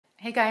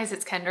Hey guys,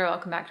 it's Kendra.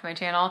 Welcome back to my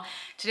channel.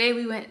 Today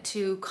we went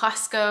to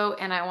Costco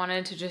and I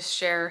wanted to just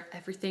share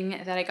everything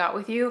that I got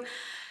with you.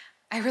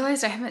 I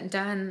realized I haven't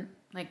done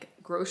like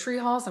grocery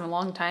hauls in a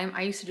long time.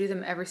 I used to do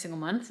them every single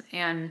month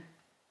and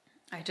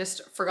I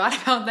just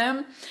forgot about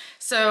them.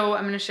 So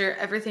I'm gonna share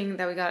everything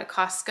that we got at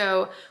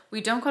Costco. We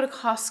don't go to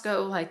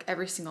Costco like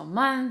every single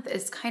month.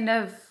 It's kind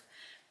of,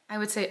 I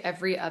would say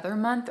every other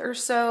month or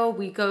so.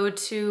 We go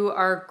to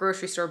our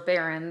grocery store,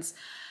 Barron's,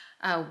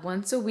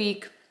 once a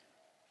week.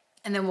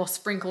 And then we'll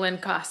sprinkle in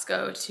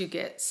Costco to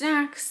get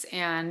snacks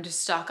and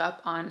just stock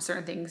up on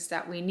certain things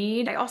that we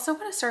need. I also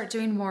want to start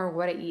doing more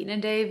what I eat in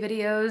a day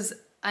videos,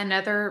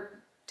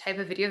 another type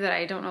of video that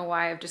I don't know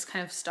why I've just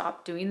kind of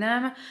stopped doing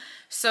them.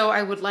 So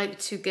I would like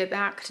to get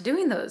back to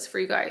doing those for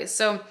you guys.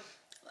 So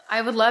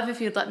I would love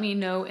if you'd let me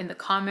know in the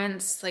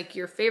comments, like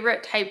your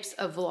favorite types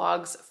of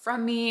vlogs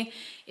from me.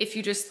 If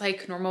you just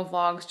like normal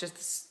vlogs,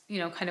 just, you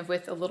know, kind of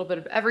with a little bit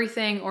of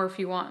everything, or if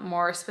you want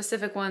more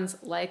specific ones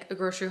like a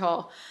grocery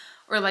haul,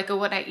 or like a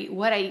what I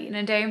eat in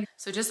a day.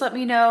 So just let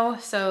me know.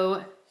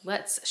 So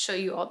let's show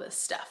you all this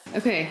stuff.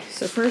 Okay,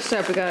 so first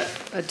up, we got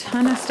a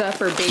ton of stuff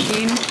for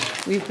baking.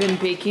 We've been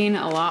baking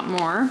a lot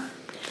more,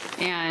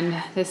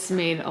 and this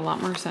made a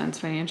lot more sense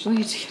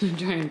financially to get a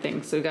giant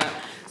thing. So we got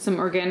some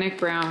organic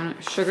brown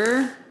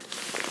sugar,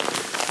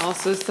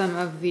 also some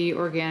of the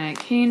organic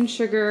cane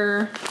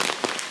sugar.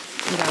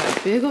 We got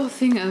a big old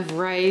thing of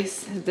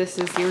rice. This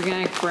is the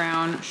organic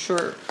brown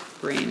short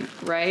grain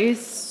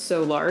rice,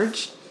 so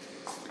large.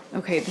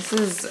 Okay, this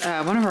is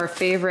one of our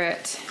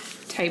favorite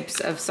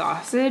types of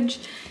sausage.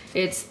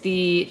 It's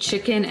the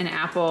chicken and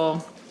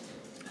apple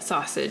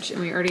sausage, and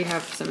we already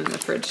have some in the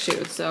fridge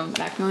too, so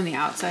that can go in the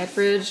outside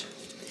fridge.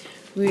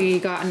 We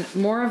got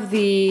more of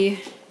the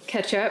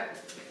ketchup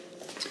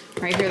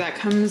right here. That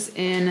comes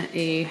in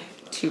a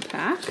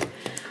 2-pack.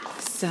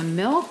 Some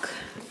milk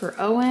for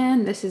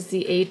Owen. This is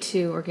the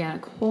A2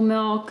 organic whole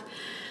milk.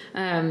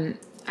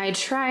 I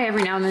try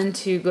every now and then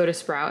to go to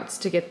Sprouts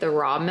to get the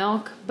raw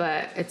milk,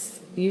 but it's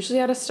usually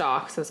out of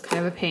stock, so it's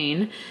kind of a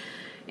pain,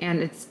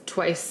 and it's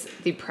twice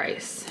the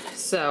price.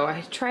 So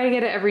I try to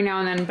get it every now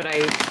and then, but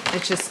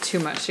it's just too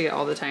much to get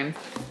all the time.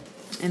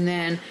 And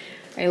then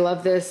I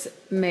love this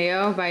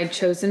mayo by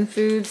Chosen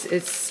Foods.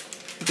 It's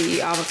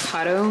the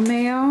avocado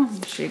mayo.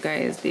 I'll show you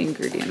guys the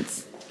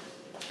ingredients.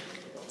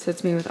 So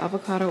it's made with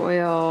avocado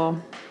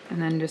oil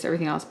and then just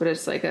everything else, but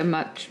it's like a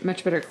much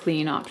better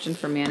clean option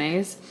for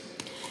mayonnaise.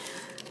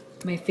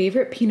 My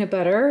favorite peanut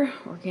butter,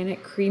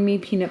 organic creamy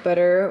peanut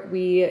butter.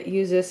 We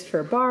use this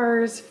for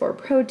bars, for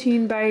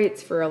protein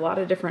bites, for a lot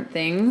of different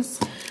things.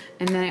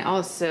 And then I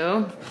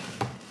also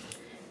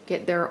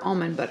get their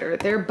almond butter.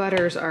 Their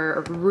butters are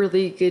a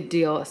really good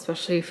deal,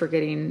 especially for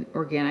getting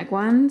organic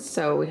ones.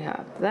 So we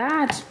have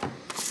that,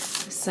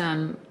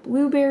 some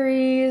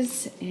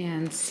blueberries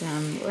and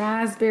some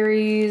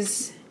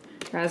raspberries.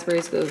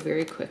 Raspberries go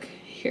very quick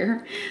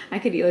here. I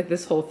could eat like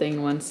this whole thing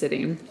in one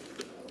sitting.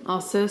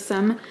 Also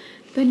some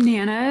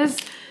bananas.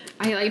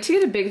 I like to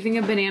get a big thing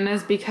of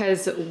bananas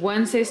because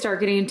once they start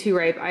getting too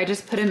ripe, I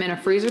just put them in a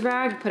freezer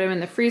bag, put them in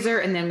the freezer,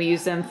 and then we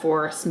use them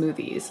for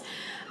smoothies.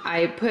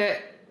 I put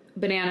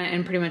banana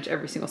in pretty much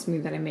every single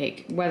smoothie that I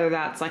make, whether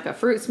that's like a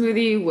fruit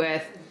smoothie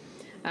with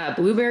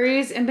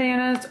blueberries and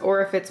bananas,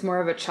 or if it's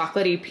more of a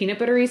chocolatey peanut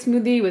buttery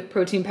smoothie with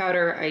protein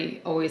powder, I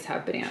always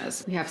have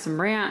bananas. We have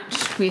some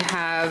ranch. We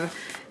have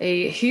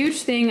a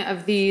huge thing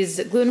of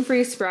these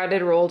gluten-free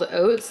sprouted rolled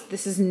oats.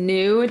 This is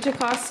new to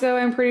Costco,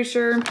 I'm pretty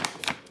sure.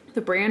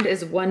 The brand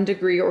is 1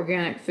 Degree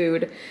Organic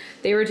Food.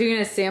 They were doing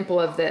a sample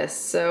of this,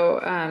 so,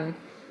 and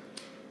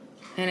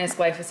it's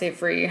glyphosate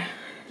free.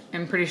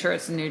 I'm pretty sure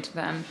it's new to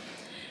them.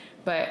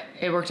 But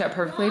it worked out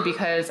perfectly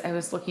because I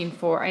was looking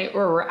for,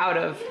 or we're out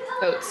of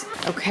oats.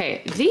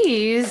 Okay,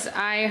 these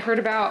I heard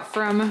about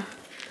from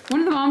one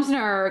of the moms in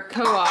our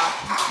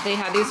co-op. They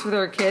had these for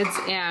their kids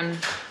and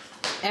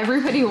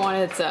everybody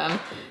wanted some.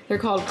 They're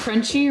called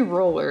crunchy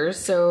rollers.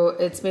 So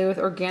it's made with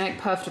organic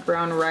puffed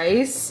brown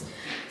rice.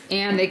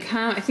 And they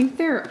come, I think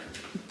they're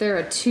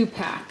a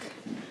 2-pack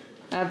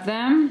of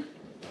them,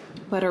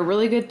 but a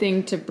really good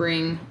thing to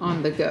bring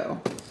on the go.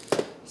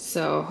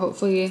 So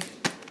hopefully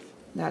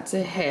that's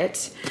a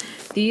hit.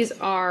 These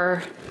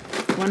are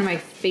one of my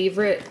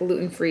favorite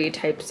gluten-free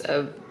types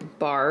of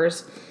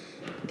bars,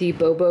 the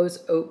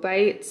Bobo's Oat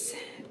Bites.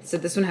 So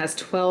this one has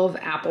 12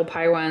 apple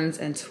pie ones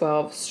and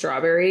 12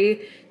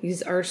 strawberry.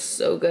 These are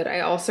so good. I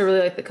also really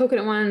like the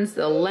coconut ones,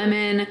 the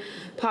lemon,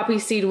 poppy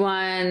seed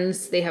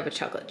ones. They have a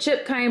chocolate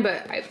chip kind,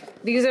 but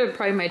these are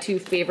probably my 2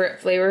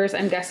 favorite flavors.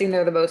 I'm guessing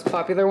they're the most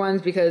popular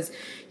ones because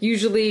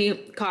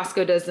usually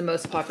Costco does the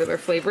most popular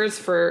flavors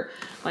for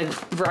like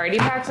variety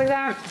packs like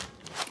that.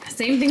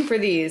 Same thing for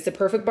these, the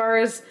Perfect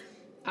Bars.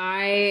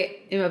 I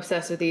am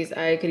obsessed with these.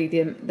 I could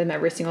eat them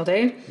every single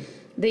day.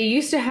 They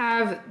used to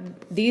have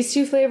these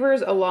 2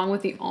 flavors along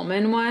with the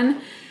almond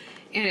one.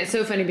 And it's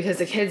so funny because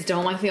the kids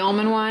don't like the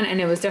almond one,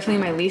 and it was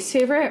definitely my least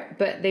favorite,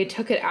 but they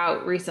took it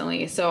out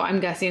recently. So I'm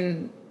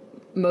guessing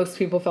most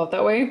people felt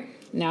that way.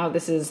 Now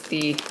this is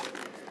the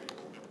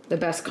the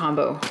best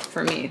combo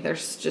for me. They're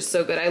just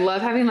so good. I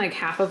love having like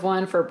half of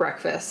one for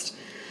breakfast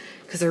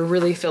because they're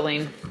really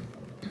filling.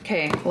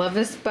 Okay, love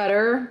this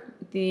butter.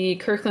 The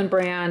Kirkland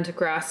brand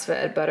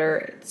grass-fed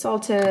butter. It's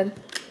salted.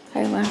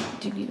 Hyla,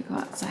 do you need to go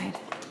outside?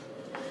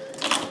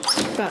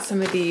 Got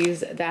some of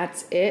these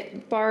That's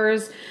It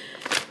bars.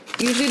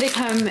 Usually they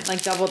come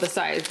like double the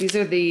size. These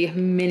are the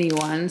mini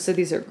ones. So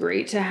these are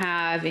great to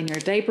have in your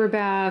diaper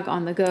bag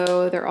on the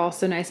go. They're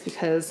also nice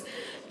because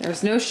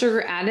there's no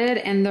sugar added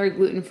and they're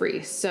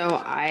gluten-free.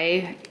 So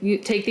you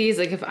take these,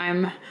 like if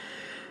I'm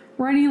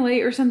running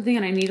late or something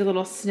and I need a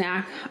little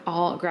snack,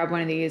 I'll grab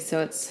one of these.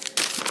 So it's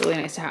really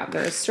nice to have.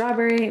 There's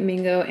strawberry,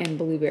 mango, and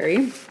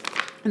blueberry.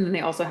 And then they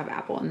also have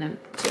apple in them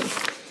too.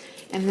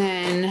 And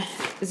then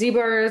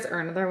Z-bars are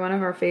another one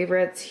of our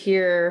favorites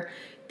here.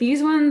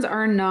 These ones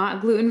are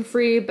not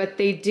gluten-free, but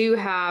they do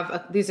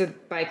have, these are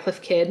by Cliff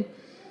Kid.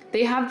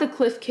 They have the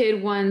Cliff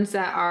Kid ones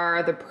that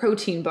are the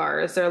protein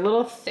bars. They're a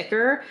little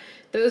thicker.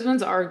 Those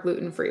ones are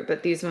gluten-free,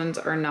 but these ones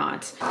are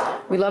not.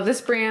 We love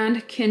this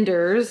brand,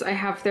 Kinder's. I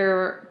have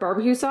their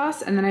barbecue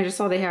sauce, and then I just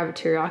saw they have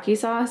teriyaki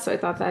sauce, so I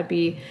thought that'd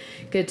be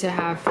good to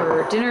have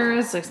for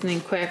dinners, like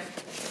something quick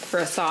for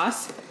a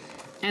sauce.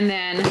 And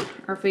then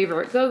our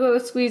favorite Go-Go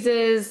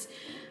squeezes.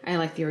 I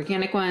like the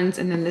organic ones,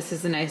 and then this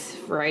is a nice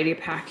variety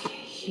pack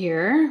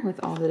here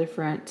with all the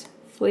different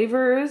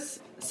flavors.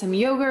 Some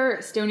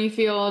yogurt.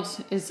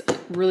 Stonyfield is a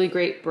really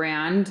great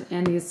brand,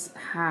 and these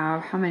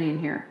have, how many in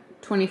here?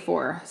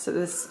 24. So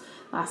this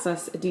lasts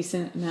us a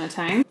decent amount of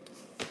time.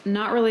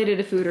 Not related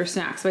to food or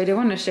snacks, but I did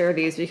want to share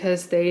these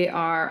because they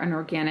are an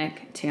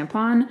organic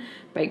tampon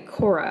by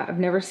Cora. I've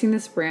never seen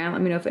this brand.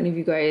 Let me know if any of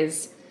you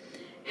guys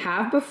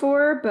have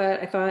before,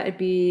 but I thought I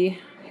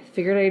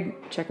figured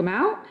I'd check them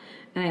out.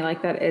 And I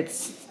like that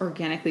it's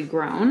organically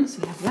grown.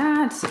 So we have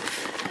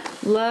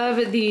that.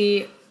 Love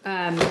the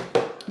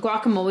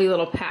guacamole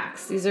little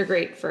packs. These are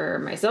great for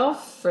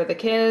myself, for the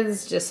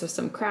kids, just with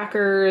some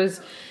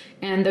crackers.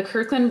 And the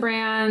Kirkland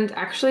brand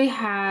actually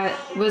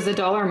was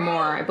 $1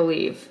 more, I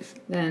believe,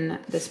 than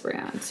this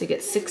brand. So you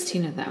get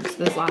 16 of them.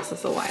 So this lasts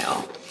us a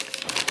while.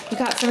 We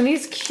got some of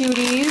these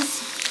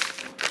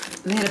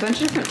cuties. They had a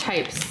bunch of different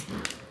types.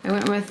 I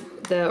went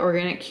with the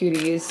organic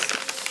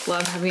cuties.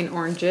 Love having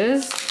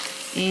oranges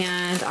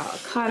and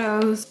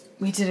avocados.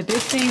 We did a big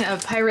thing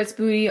of Pirate's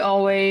Booty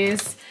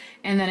always.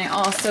 And then I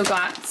also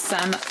got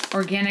some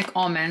organic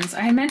almonds.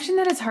 I had mentioned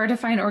that it's hard to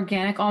find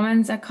organic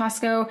almonds at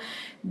Costco.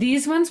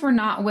 These ones were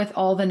not with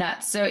all the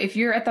nuts. So if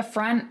you're at the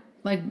front,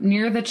 like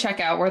near the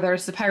checkout where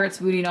there's the Pirate's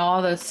Booty and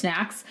all those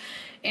snacks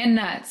and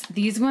nuts,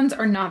 these ones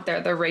are not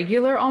there. The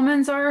regular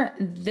almonds are.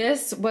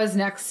 This was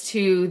next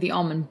to the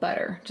almond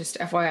butter. Just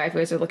FYI, if you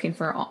guys are looking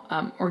for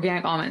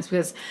organic almonds,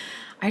 because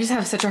I just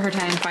have such a hard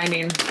time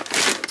finding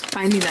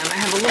them. I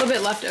have a little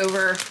bit left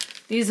over.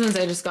 These ones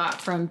I just got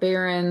from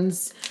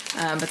Barron's,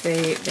 but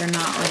they're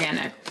not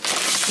organic.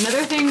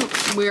 Another thing,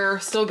 we're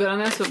still good on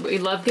this, but we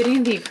love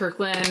getting the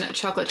Kirkland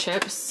chocolate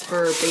chips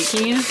for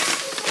baking.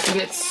 We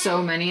get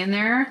so many in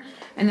there.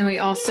 And then we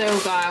also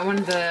got one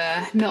of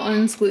the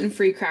Milton's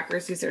gluten-free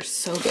crackers. These are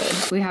so good.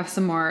 We have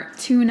some more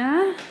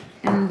tuna,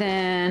 and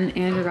then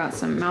Andrew got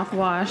some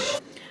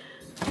mouthwash.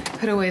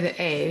 Put away the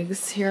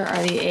eggs. Here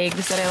are the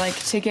eggs that I like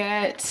to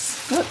get.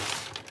 Whoop.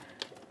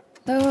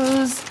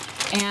 Those.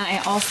 And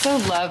I also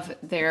love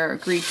their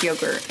Greek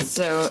yogurt.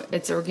 So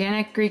it's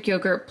organic Greek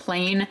yogurt,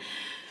 plain.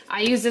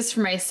 I use this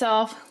for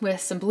myself with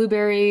some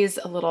blueberries,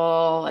 a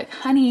little like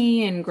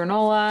honey and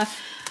granola.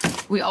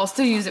 We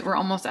also use it, we're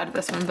almost out of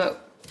this one,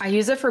 but I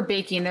use it for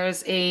baking.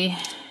 There's a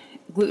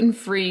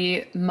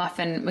gluten-free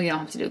muffin. Well, you don't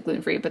have to do it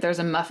gluten-free, but there's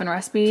a muffin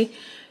recipe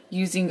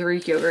using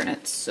Greek yogurt, and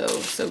it's so,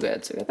 so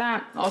good. So we got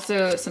that.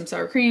 Also some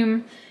sour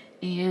cream,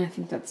 and I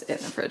think that's it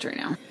in the fridge right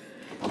now.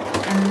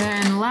 And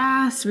then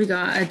last, we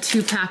got a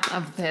 2-pack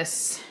of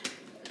this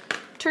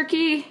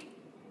turkey.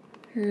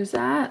 Here's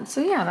that.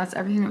 So yeah, that's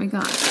everything that we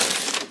got.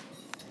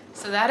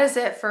 So that is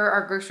it for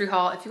our grocery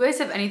haul. If you guys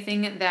have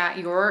anything that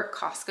your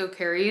Costco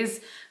carries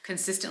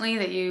consistently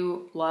that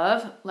you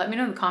love, let me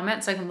know in the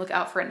comments so I can look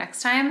out for it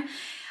next time.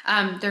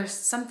 There's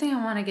something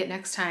I want to get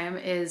next time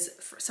is,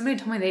 somebody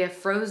told me they have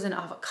frozen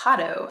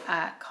avocado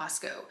at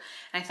Costco.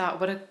 And I thought,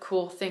 what a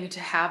cool thing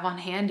to have on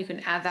hand. You can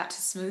add that to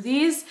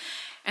smoothies.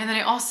 And then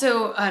I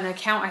also, an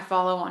account I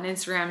follow on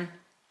Instagram,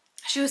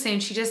 she was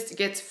saying she just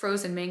gets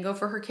frozen mango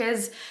for her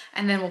kids,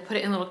 and then we'll put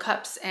it in little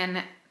cups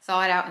and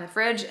thaw it out in the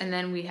fridge, and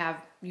then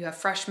you have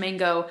fresh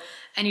mango,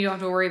 and you don't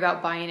have to worry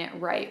about buying it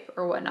ripe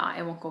or whatnot.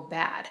 It won't go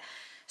bad.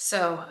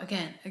 So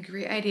again, a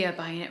great idea,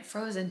 buying it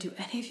frozen. Do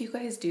any of you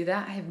guys do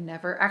that? I have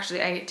never,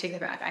 actually I take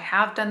that back. I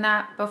have done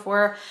that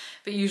before,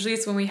 but usually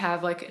it's when we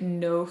have like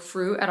no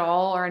fruit at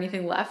all or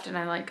anything left, and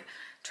I'm like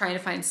trying to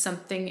find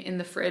something in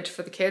the fridge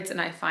for the kids,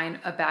 and I find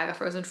a bag of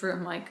frozen fruit.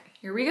 I'm like,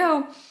 here we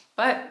go.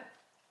 But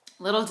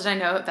little did I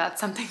know that's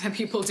something that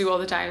people do all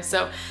the time.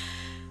 So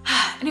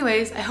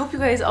anyways, I hope you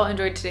guys all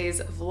enjoyed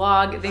today's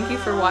vlog. Thank you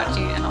for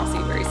watching, and I'll see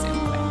you very soon.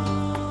 Bye.